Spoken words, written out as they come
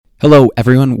Hello,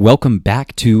 everyone. Welcome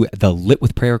back to the Lit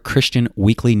with Prayer Christian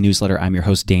Weekly Newsletter. I'm your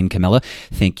host, Dane Camilla.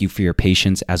 Thank you for your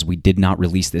patience as we did not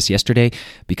release this yesterday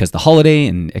because the holiday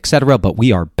and etc., but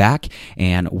we are back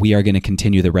and we are going to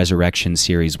continue the resurrection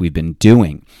series we've been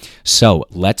doing. So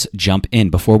let's jump in.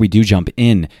 Before we do jump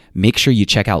in, make sure you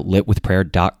check out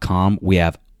litwithprayer.com. We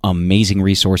have amazing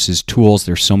resources, tools.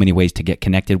 There's so many ways to get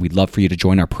connected. We'd love for you to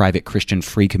join our private Christian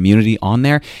free community on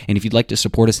there. And if you'd like to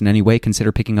support us in any way,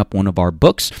 consider picking up one of our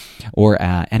books or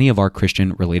any of our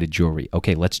Christian related jewelry.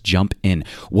 Okay, let's jump in.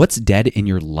 What's dead in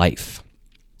your life?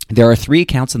 There are 3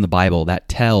 accounts in the Bible that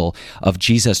tell of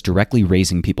Jesus directly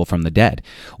raising people from the dead.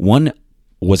 One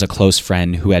was a close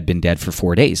friend who had been dead for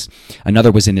 4 days.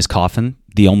 Another was in his coffin,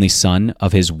 the only son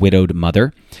of his widowed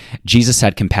mother. Jesus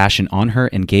had compassion on her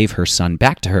and gave her son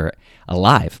back to her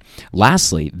alive.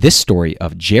 Lastly, this story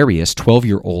of Jairus, a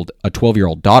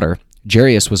 12-year-old daughter.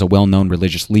 Jairus was a well-known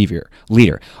religious leader,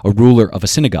 a ruler of a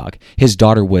synagogue. His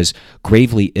daughter was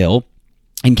gravely ill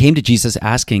and came to Jesus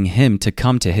asking him to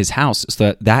come to his house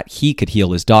so that he could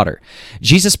heal his daughter.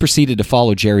 Jesus proceeded to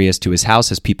follow Jairus to his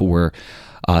house as people were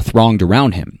thronged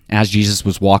around him. As Jesus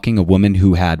was walking, a woman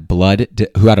who had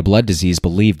a blood disease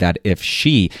believed that if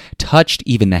she touched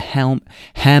even the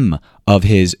hem of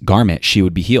his garment, she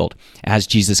would be healed. As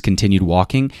Jesus continued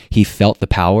walking, he felt the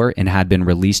power and had been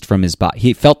released from his body.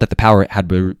 He felt that the power had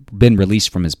been released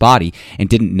from his body and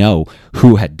didn't know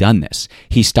who had done this.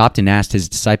 He stopped and asked his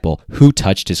disciple who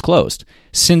touched his clothes.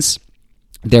 Since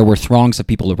there were throngs of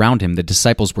people around him, the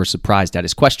disciples were surprised at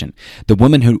his question. The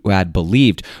woman who had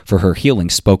believed for her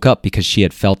healing spoke up because she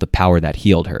had felt the power that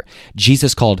healed her.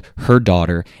 Jesus called her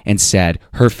daughter and said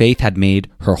her faith had made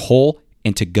her whole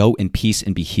and to go in peace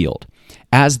and be healed.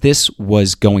 As this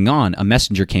was going on, a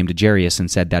messenger came to Jairus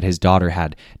and said that his daughter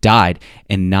had died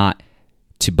and not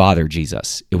to bother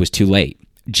Jesus. It was too late.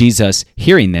 Jesus,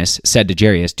 hearing this, said to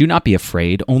Jairus, "Do not be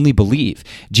afraid, only believe."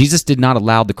 Jesus did not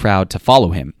allow the crowd to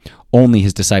follow him, only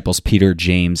his disciples Peter,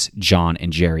 James, John,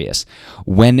 and Jairus.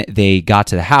 When they got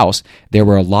to the house, there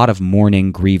were a lot of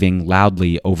mourning, grieving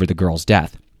loudly over the girl's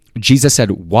death. Jesus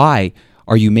said, "Why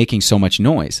are you making so much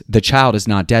noise? The child is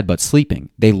not dead but sleeping."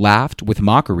 They laughed with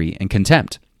mockery and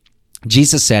contempt.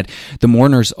 Jesus sent the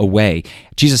mourners away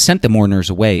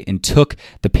and took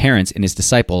the parents and his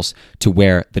disciples to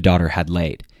where the daughter had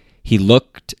laid. He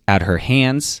looked at her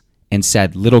hands and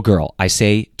said, "Little girl, I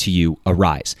say to you,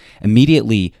 arise."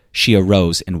 Immediately she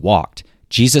arose and walked.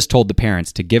 Jesus told the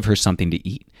parents to give her something to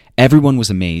eat. Everyone was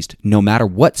amazed. No matter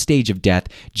what stage of death,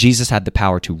 Jesus had the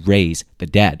power to raise the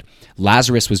dead.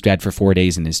 Lazarus was dead for 4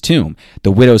 days in his tomb.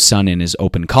 The widow's son in his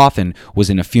open coffin was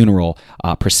in a funeral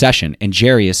procession, and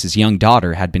Jairus' young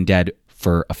daughter had been dead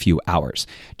for a few hours.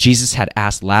 Jesus had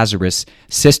asked Lazarus'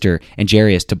 sister and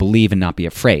Jairus to believe and not be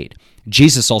afraid.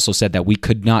 Jesus also said that we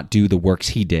could not do the works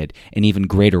he did, and even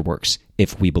greater works,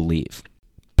 if we believe.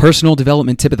 Personal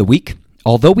development tip of the week.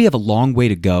 Although we have a long way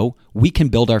to go, we can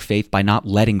build our faith by not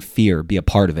letting fear be a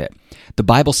part of it. The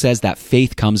Bible says that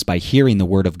faith comes by hearing the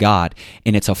word of God,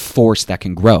 and it's a force that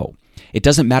can grow. It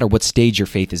doesn't matter what stage your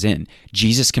faith is in.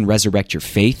 Jesus can resurrect your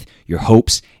faith, your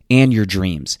hopes, and your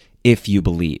dreams if you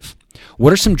believe.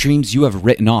 What are some dreams you have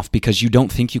written off because you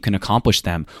don't think you can accomplish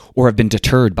them or have been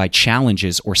deterred by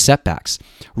challenges or setbacks?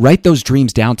 Write those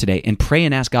dreams down today and pray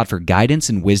and ask God for guidance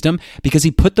and wisdom because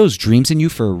he put those dreams in you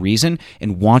for a reason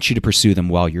and wants you to pursue them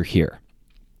while you're here.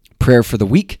 Prayer for the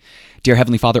week. Dear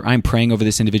Heavenly Father, I'm praying over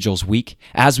this individual's week.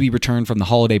 As we return from the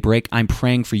holiday break, I'm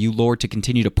praying for you, Lord, to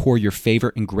continue to pour your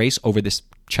favor and grace over this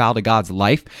child of God's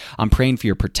life. I'm praying for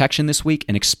your protection this week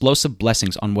and explosive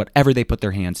blessings on whatever they put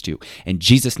their hands to. In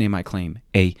Jesus' name I claim,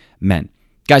 amen.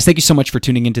 Guys, thank you so much for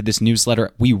tuning into this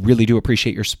newsletter. We really do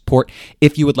appreciate your support.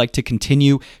 If you would like to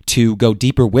continue to go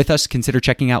deeper with us, consider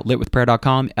checking out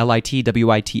litwithprayer.com,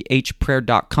 LITWITH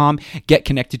prayer.com. Get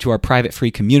connected to our private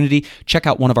free community. Check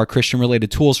out one of our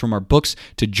Christian-related tools from our books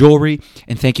to jewelry.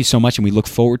 And thank you so much, and we look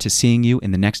forward to seeing you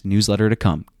in the next newsletter to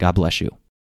come. God bless you.